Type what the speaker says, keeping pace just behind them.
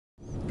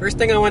First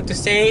thing I want to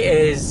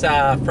say is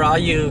for all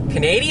you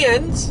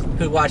Canadians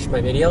who watch my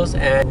videos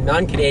and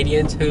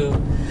non-Canadians who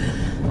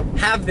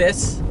have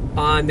this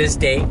on this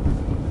day.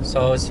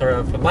 So it's sort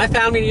of from my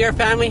family to your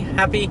family,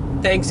 happy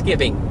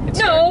Thanksgiving. It's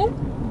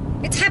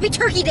Happy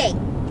Turkey Day.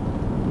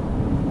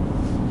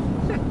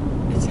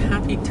 It's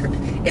Happy Turkey.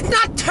 It's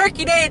not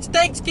Turkey Day, it's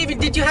Thanksgiving.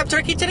 Did you have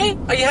turkey today?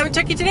 Are you having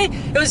turkey today?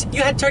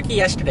 You had turkey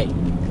yesterday.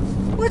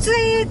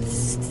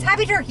 It's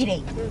Happy Turkey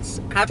Day.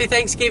 Happy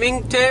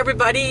Thanksgiving to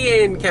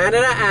everybody in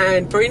Canada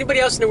and for anybody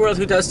else in the world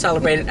who does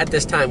celebrate it at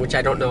this time, which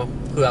I don't know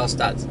who else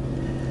does.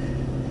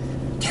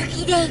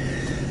 Turkey Day.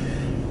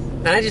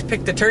 And I just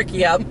picked the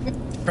turkey up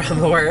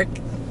from work,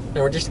 and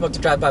we're just about to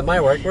drive by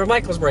my work where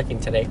Michael's working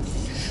today.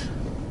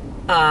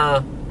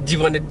 Do you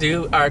want to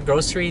do our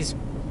groceries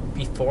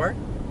before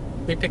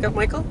we pick up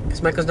Michael?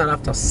 Because Michael's not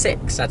off till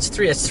 6. That's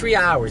 3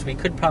 hours. We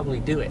could probably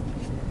do it.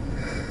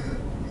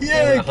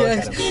 Yeah, I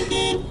guess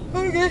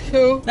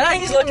so. Ah,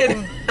 he's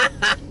looking.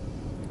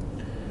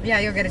 Yeah,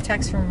 you'll get a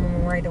text from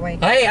him right away.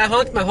 Hey, I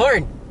honked my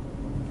horn.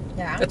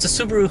 Yeah. That's a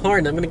Subaru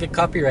horn. I'm going to get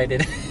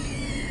copyrighted.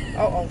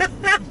 Oh.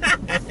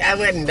 I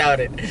wouldn't doubt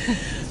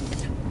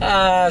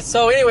it.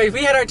 So anyway,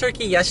 we had our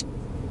turkey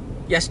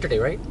yesterday,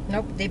 right?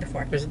 Nope, day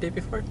before. Was it the day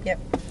before? Yep.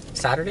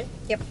 Saturday?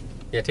 Yep.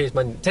 Yeah, today's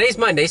Monday. Today's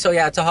Monday, so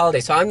yeah, it's a holiday,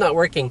 so I'm not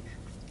working.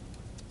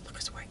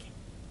 Lucas working.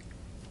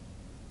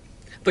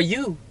 But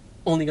you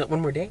only got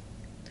one more day.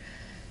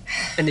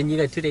 And then you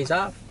got 2 days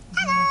off.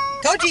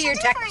 Told you your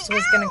text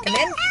was going to come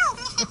in.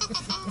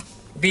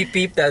 Beep,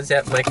 beep, that's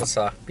that Michael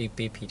saw. Beep,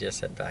 beep, he just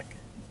said back.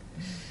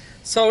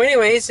 So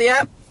anyways,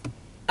 yeah,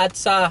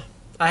 that's, I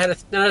had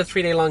another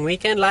 3-day long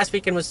weekend. Last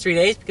weekend was 3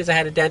 days because I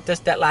had a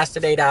dentist that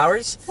lasted 8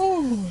 hours.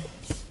 Ooh.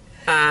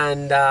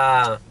 And,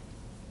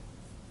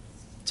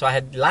 so I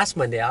had last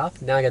Monday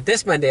off. Now I got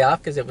this Monday off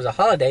because it was a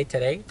holiday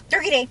today.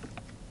 Turkey Day.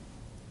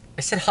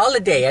 I said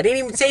holiday. I didn't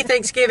even say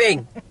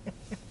Thanksgiving.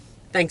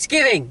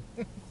 Thanksgiving.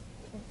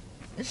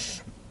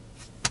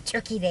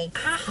 Turkey Day.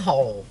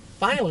 Ow.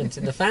 Violence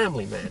in the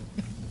family, man.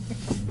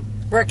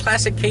 We're a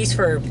classic case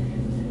for...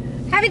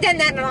 Haven't done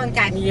that in a long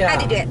time. Yeah. Had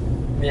to do it.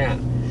 Yeah.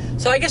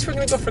 So I guess we're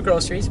going to go for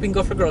groceries. We can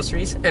go for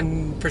groceries.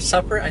 And for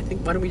supper, I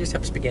think, why don't we just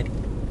have spaghetti?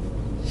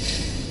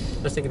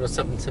 I was thinking about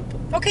something simple.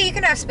 Okay, you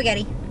can have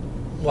spaghetti.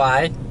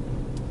 Why?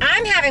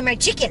 I'm having my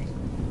chicken.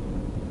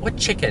 What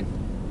chicken?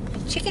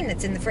 Chicken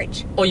that's in the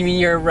fridge. Oh, you mean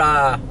your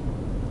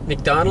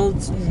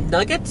McDonald's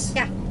nuggets?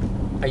 Yeah.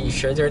 Are you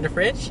sure they're in the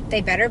fridge? They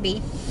better be.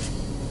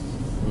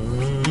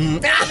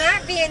 They'll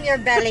not be in your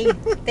belly.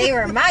 They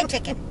were my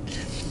chicken.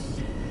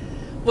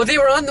 Well, they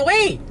were on the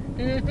way.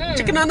 Mm-hmm.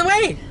 Chicken on the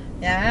way.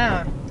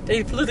 Yeah.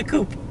 They flew the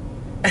coop.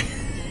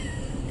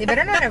 They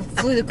better not have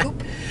flew the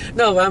coop.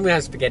 No, I'm gonna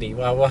have spaghetti.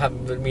 Well, we'll have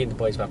me and the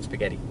boys will have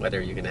spaghetti.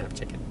 Whether you're gonna have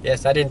chicken.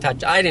 Yes, I didn't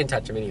touch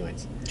them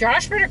anyways.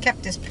 Josh better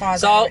kept his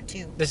paws So on it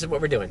too. this is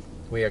what we're doing.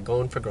 We are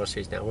going for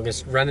groceries now. We're gonna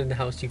run in the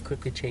house. You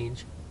quickly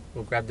change.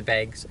 We'll grab the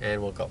bags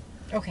and we'll go.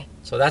 Okay.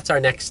 So that's our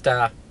next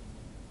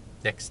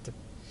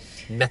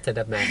method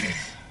of madness.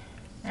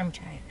 I'm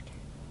tired.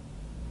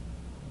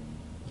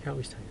 You're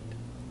always tired.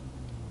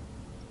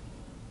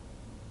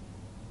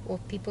 Well,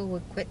 if people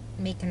would quit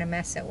making a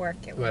mess at work,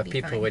 it would be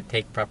people fine. would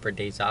take proper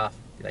days off,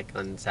 like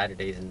on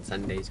Saturdays and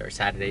Sundays, or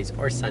Saturdays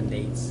or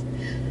Sundays.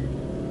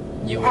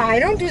 You would. I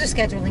don't do the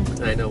scheduling.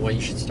 I know. Well,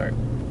 you should start.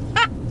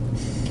 Ah!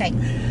 Okay.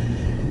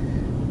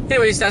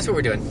 Anyways, that's what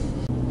we're doing.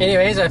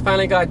 Anyways, I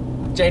finally got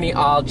Jenny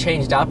all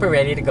changed up and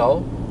ready to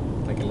go,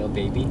 like a little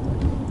baby.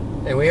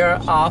 And we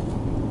are off.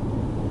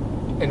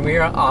 And we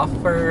are off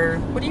for...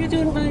 What are you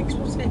doing,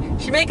 Magix?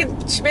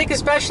 She's making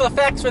special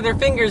effects with her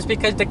fingers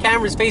because the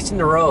camera's facing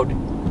the road.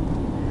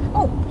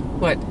 Oh.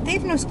 What? They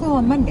have no school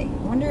on Monday.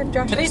 I wonder if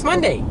Josh... Today's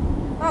Monday.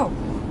 Oh.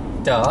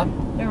 Duh.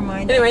 Never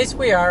mind. Anyways,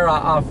 we are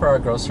off for our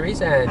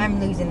groceries, and I'm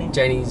losing it.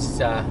 Jenny's,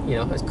 you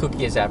know, as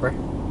kooky as ever.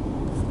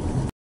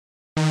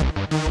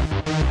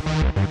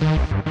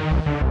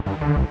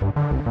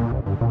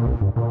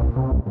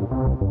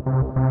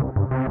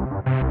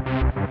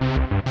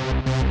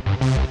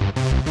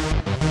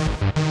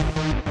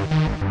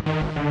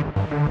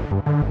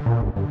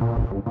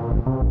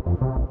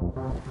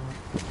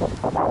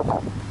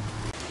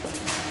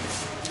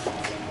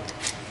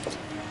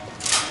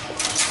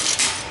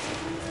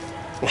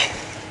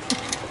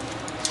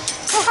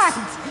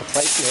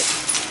 It.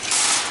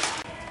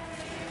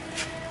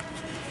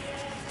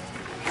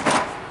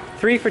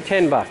 3 for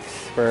 $10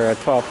 for a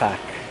 12-pack.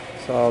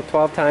 So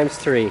 12 times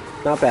 3,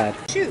 not bad.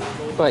 Shoot.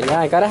 But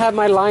yeah, I gotta have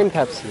my lime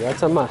Pepsi.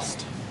 That's a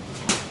must.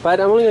 But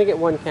I'm only gonna get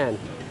one can.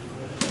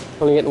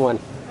 Only getting one.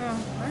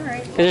 Oh, all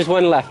right. Cause there's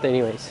one left,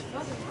 anyways.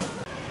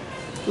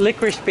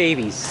 Licorice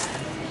babies.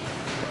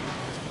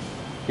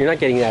 You're not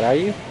getting that, are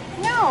you?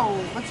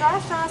 No, but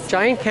Josh.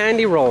 Giant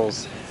candy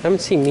rolls. I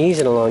haven't seen these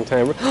in a long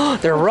time. Oh,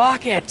 they're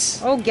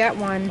rockets! Oh, get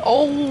one.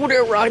 Oh,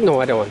 they're rockets.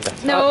 No, I don't want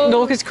that. No.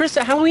 No, because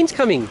Halloween's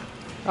coming.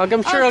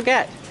 I'm sure I'll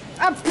get.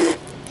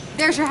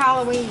 There's your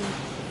Halloween.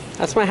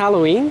 That's my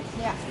Halloween?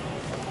 Yeah.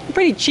 I'm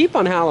pretty cheap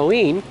on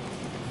Halloween.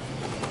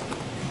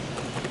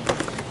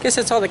 Guess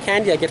that's all the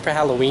candy I get for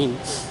Halloween.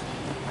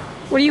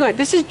 What do you want?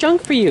 This is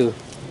junk for you.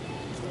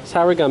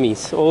 Sour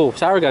gummies. Oh,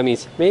 sour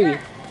gummies. Maybe.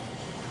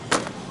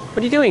 What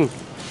are you doing?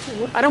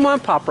 I don't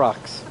want Pop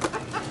Rocks.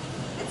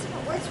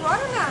 It's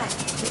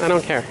watermelon. I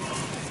don't care.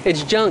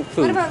 It's junk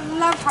food. What about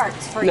Love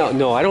Hearts for you?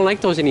 No, I don't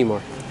like those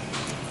anymore.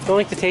 I don't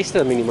like the taste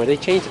of them anymore. They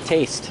changed the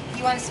taste.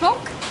 You want to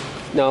smoke?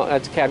 No,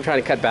 that's okay. I'm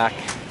trying to cut back.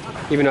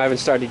 Even though I haven't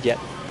started yet.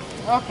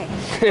 Okay.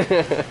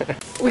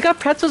 We got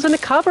pretzels in the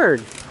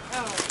cupboard.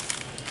 Oh.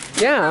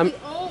 Yeah, They're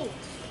probably old.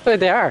 But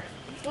they are.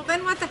 Well,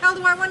 then what the hell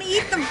do I want to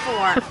eat them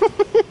for?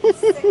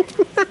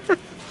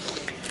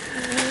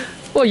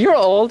 Well, you're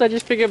old. I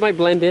just figured it might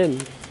blend in.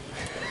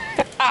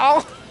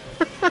 Ow!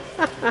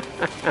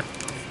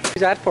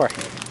 Who's that for?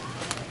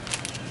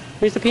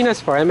 Who's the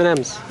peanuts for?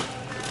 M&M's.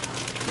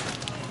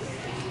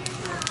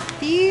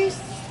 These.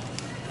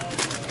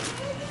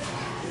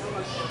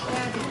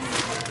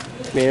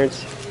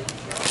 Mears.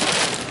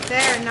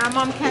 There, now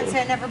Mom can't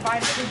say I never buy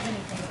the kids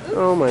anything. Oops.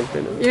 Oh my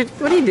goodness.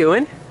 What are you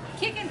doing?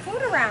 Kicking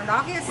food around.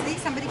 Obviously,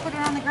 somebody put it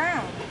on the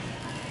ground.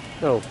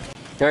 Oh.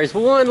 There's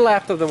one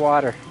left of the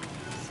water.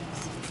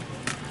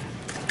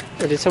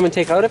 Or did someone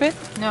take out of it?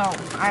 No,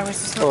 I was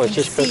just Oh, it's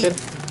looking just to see. crooked?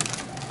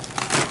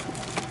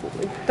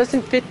 It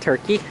doesn't fit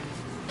turkey.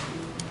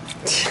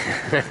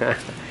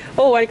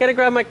 Oh, I gotta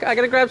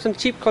grab some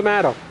cheap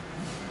clamato.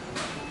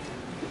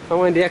 I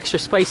wanted the extra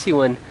spicy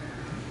one.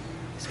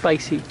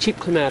 Spicy, cheap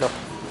clamato.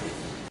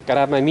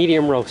 Gotta have my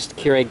medium roast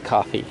Keurig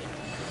coffee.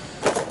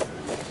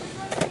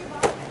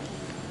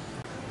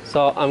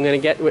 So I'm gonna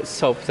get with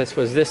soap. This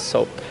was this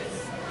soap.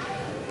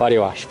 Body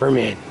wash for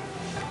men.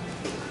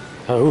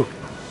 Oh.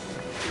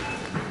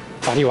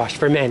 Body wash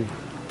for men.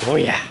 Oh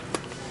yeah.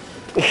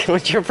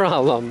 What's your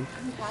problem?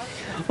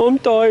 I'm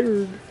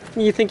tired.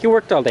 You think you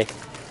worked all day?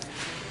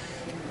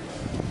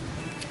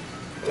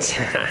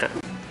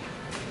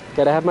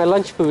 Gotta have my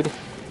lunch food.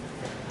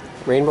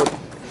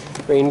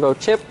 Rainbow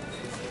chip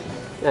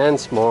and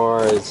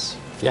s'mores.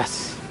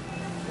 Yes.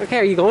 Okay,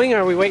 are you going or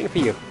are we waiting for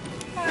you?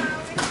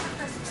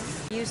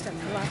 Used them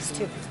the last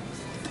two.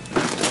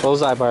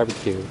 Bullseye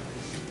barbecue.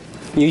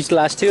 You used the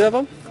last two of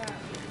them? Yeah.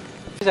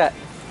 What's that?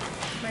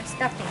 My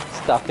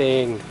stuffing.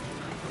 Stuffing.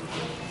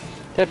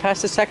 Did I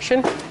pass the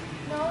section? No,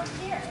 it's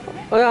here.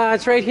 Oh, no,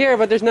 it's right here,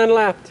 but there's none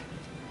left.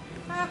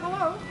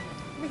 Hello.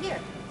 Over here.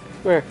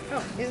 Where?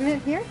 Oh, isn't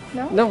it here?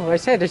 No? No, I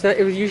said there's not.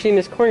 It was usually in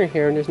this corner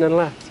here, and there's none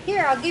left.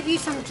 Here, I'll give you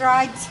some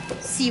dried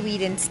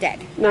seaweed instead.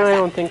 No, How's I that?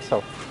 don't think so.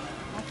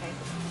 Okay.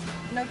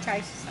 No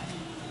choice.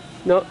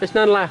 No, there's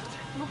none left.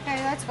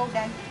 Okay, let's go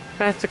then.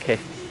 That's okay.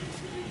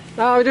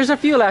 Oh, there's a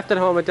few left at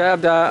home of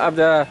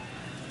the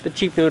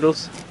cheap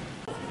noodles.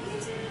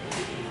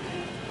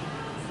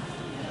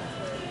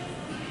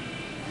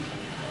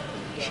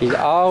 She's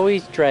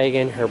always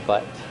dragging her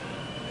butt.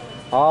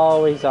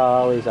 Always,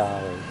 always,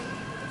 always.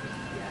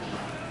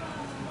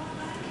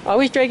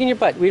 Always dragging your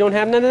butt. We don't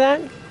have none of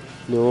that?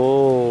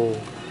 No.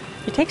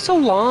 You take so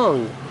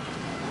long.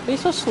 You're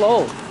so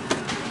slow.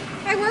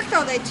 I worked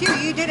all day too.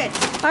 You did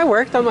it. I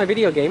worked on my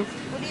video game.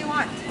 What do you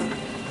want?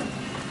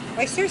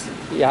 Oysters?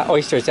 Yeah,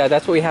 oysters. Yeah,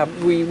 that's what we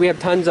have. We have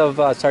tons of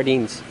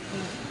sardines.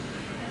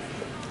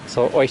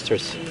 So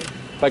oysters.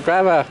 But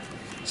grab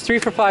it's 3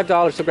 for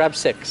 $5, so grab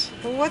 6.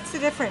 Well, what's the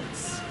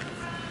difference?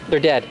 They're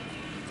dead.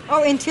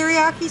 Oh, in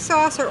teriyaki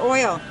sauce or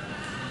oil?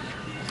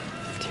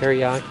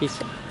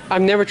 Teriyaki.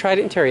 I've never tried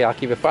it in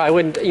teriyaki before. I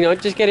wouldn't,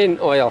 just get it in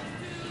oil.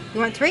 You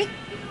want 3?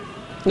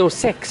 No,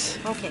 6.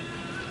 Okay,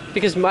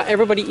 Because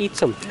everybody eats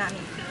them. not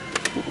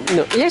me.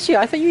 No, yes,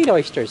 I thought you eat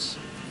oysters.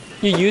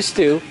 You used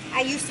to.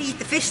 I used to eat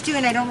the fish too,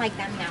 and I don't like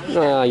them now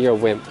either. You're a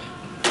wimp.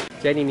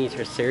 Jenny needs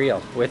her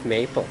cereal with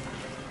maple.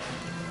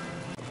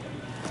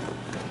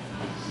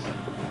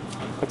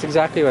 That's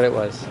exactly what it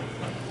was.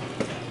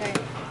 Okay,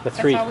 The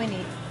 3. that's all we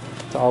need.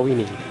 That's all we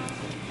need.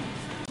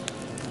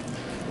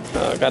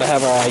 Gotta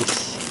have our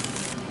ice.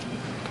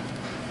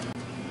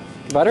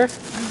 Butter?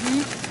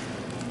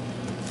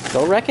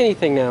 Don't wreck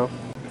anything now.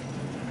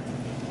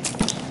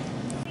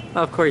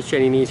 Of course,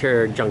 Jenny needs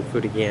her junk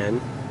food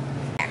again.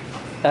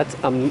 That's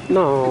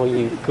no,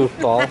 you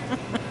goofball.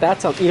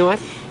 That's you know what?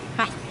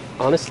 Hi.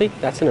 Honestly,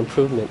 that's an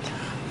improvement.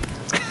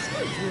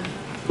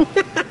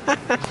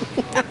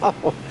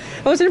 No,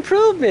 it was an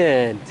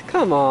improvement.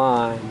 Come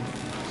on.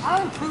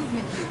 All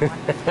improvement you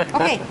want.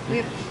 Okay, we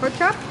have pork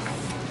chop.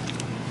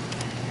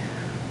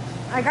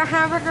 I got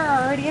hamburger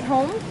already at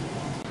home.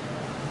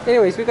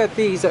 Anyways, we got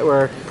these that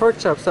were pork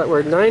chops that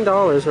were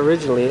 $9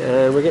 originally,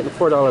 and we're getting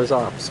 $4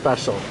 off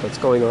special. That's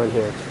going on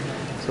here.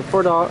 So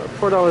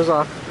 $4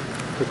 off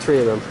for 3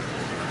 of them.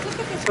 Look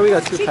at this So we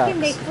got 2 chicken, packs.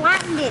 they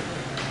flattened it.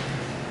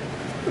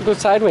 Go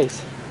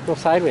sideways. Go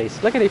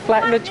sideways. Look at it,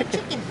 flatten the chicken.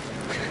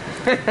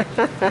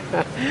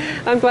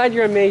 I'm glad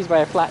you're amazed by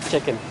a flat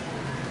chicken.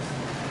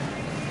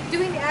 Do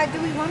we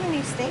want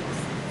any steaks?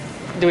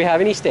 Do we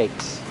have any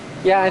steaks?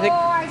 Yeah, I think. No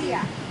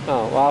idea.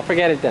 Oh, well,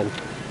 forget it then.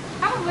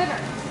 How about liver?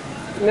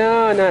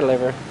 No, not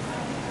liver.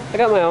 I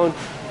got my own.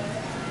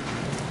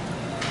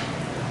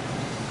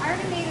 I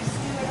already made a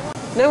stew. I don't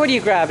want Now what are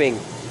you grabbing?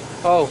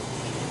 Oh.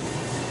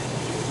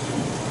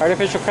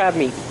 Artificial crab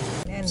meat.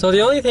 And And So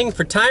the only thing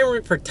for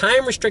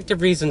time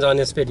restrictive reasons on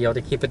this video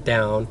to keep it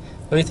down,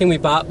 the only thing we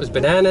bought was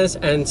bananas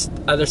and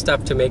other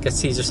stuff to make a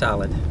Caesar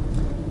salad.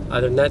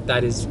 Other than that,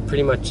 that is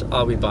pretty much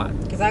all we bought.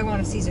 because I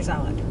want a Caesar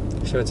salad.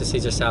 She wants a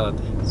Caesar salad.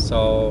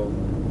 So,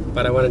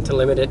 but I wanted to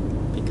limit it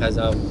because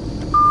of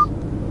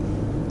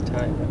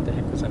time. What the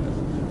heck was that?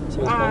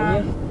 Someone's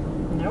calling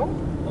you? No.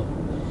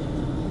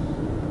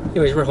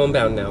 Anyways, we're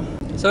homebound now.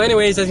 So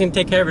anyways, that's going to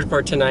take care of it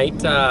for tonight.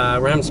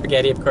 We're having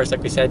spaghetti, of course,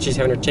 like we said. She's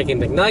having her chicken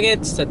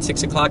McNuggets. At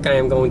 6 o'clock, I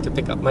am going to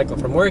pick up Michael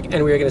from work,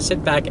 and we're going to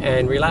sit back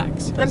and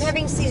relax. I'm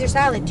having Caesar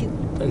salad too.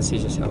 And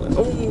Caesar salad.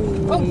 Oh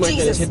my Jesus.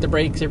 goodness, hit the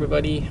brakes,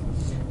 everybody.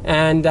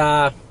 And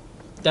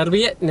that'll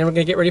be it. And then we're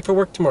going to get ready for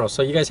work tomorrow.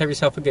 So you guys have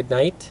yourself a good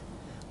night.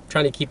 I'm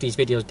trying to keep these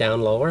videos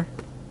down lower,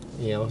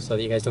 you know, so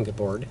that you guys don't get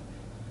bored.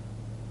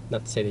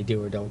 Not to say they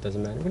do or don't,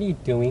 doesn't matter. What are you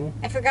doing?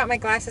 I forgot my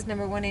glasses,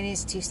 number 1, and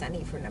it's too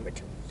sunny for number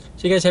 2.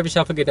 So you guys have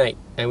yourself a good night,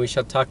 and we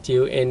shall talk to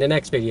you in the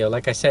next video.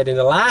 Like I said in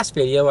the last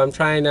video, I'm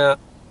trying to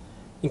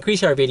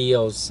increase our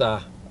videos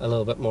a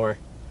little bit more.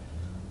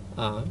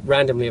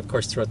 Randomly, of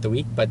course, throughout the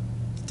week, but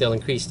still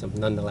increase them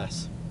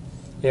nonetheless.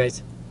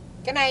 Anyways,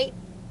 Good night.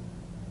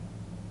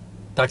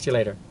 talk to you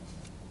later.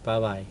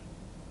 Bye-bye.